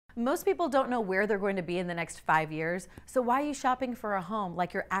Most people don't know where they're going to be in the next 5 years, so why are you shopping for a home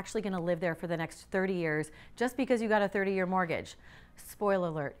like you're actually going to live there for the next 30 years just because you got a 30-year mortgage? Spoiler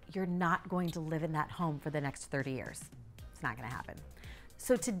alert, you're not going to live in that home for the next 30 years. It's not going to happen.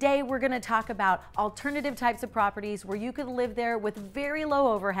 So today we're going to talk about alternative types of properties where you could live there with very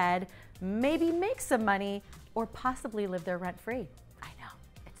low overhead, maybe make some money, or possibly live there rent-free. I know,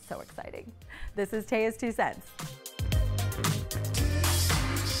 it's so exciting. This is Taya's 2 cents.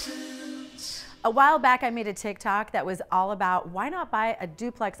 A while back, I made a TikTok that was all about why not buy a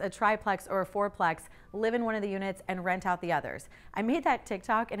duplex, a triplex, or a fourplex, live in one of the units and rent out the others. I made that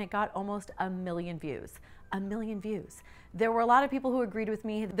TikTok and it got almost 1 million views. 1 million views. There were a lot of people who agreed with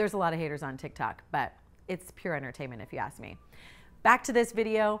me. There's a lot of haters on TikTok, but it's pure entertainment if you ask me. Back to this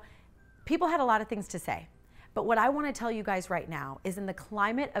video, people had a lot of things to say. But what I want to tell you guys right now is in the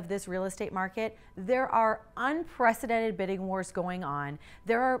climate of this real estate market, there are unprecedented bidding wars going on.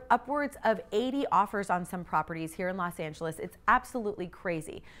 There are upwards of 80 offers on some properties here in Los Angeles. It's absolutely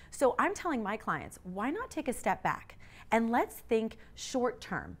crazy. So I'm telling my clients, why not take a step back and let's think short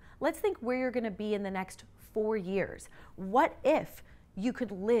term. Let's think where you're going to be in the next 4 years. What if you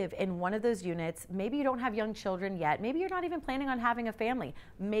could live in one of those units? Maybe you don't have young children yet. Maybe you're not even planning on having a family.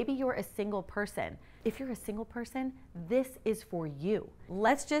 Maybe you're a single person. If you're a single person, this is for you.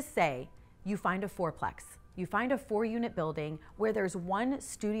 Let's just say you find a fourplex. You find a 4-unit building where there's 1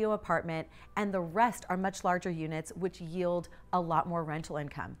 studio apartment and the rest are much larger units which yield a lot more rental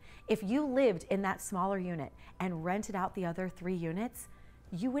income. If you lived in that smaller unit and rented out the other 3 units,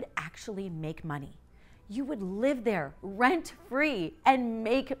 you would actually make money. You would live there rent-free and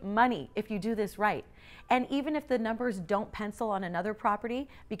make money if you do this right. And even if the numbers don't pencil on another property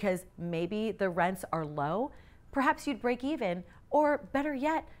because maybe the rents are low, perhaps you'd break even, or better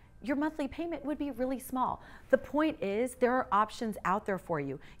yet, your monthly payment would be really small. The point is, there are options out there for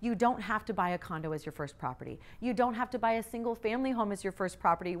you. You don't have to buy a condo as your first property. You don't have to buy a single family home as your first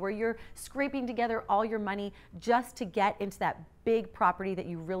property where you're scraping together all your money just to get into that big property that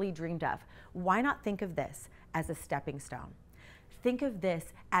you really dreamed of. Why not think of this as a stepping stone? Think of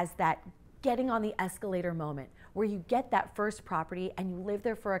this as that getting on the escalator moment where you get that first property and you live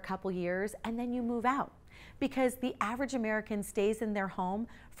there for a couple years and then you move out. Because the average American stays in their home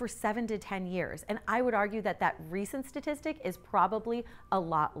for 7 to 10 years. And I would argue that that recent statistic is probably a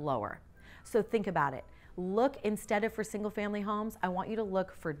lot lower. So think about it. Look, instead of for single family homes, I want you to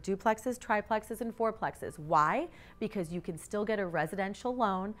look for duplexes, triplexes, and fourplexes. Why? Because you can still get a residential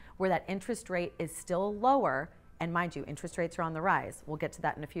loan where that interest rate is still lower. And mind you, interest rates are on the rise. We'll get to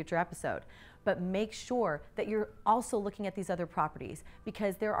that in a future episode. But make sure that you're also looking at these other properties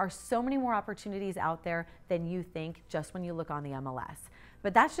because there are so many more opportunities out there than you think just when you look on the MLS.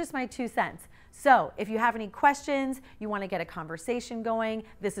 But that's just my 2 cents. So if you have any questions, you want to get a conversation going,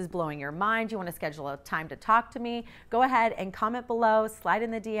 this is blowing your mind, you want to schedule a time to talk to me, go ahead and comment below, slide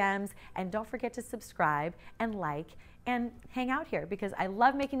in the DMs, and don't forget to subscribe and like and hang out here because I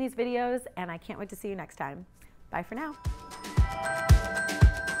love making these videos and I can't wait to see you next time. Bye for now.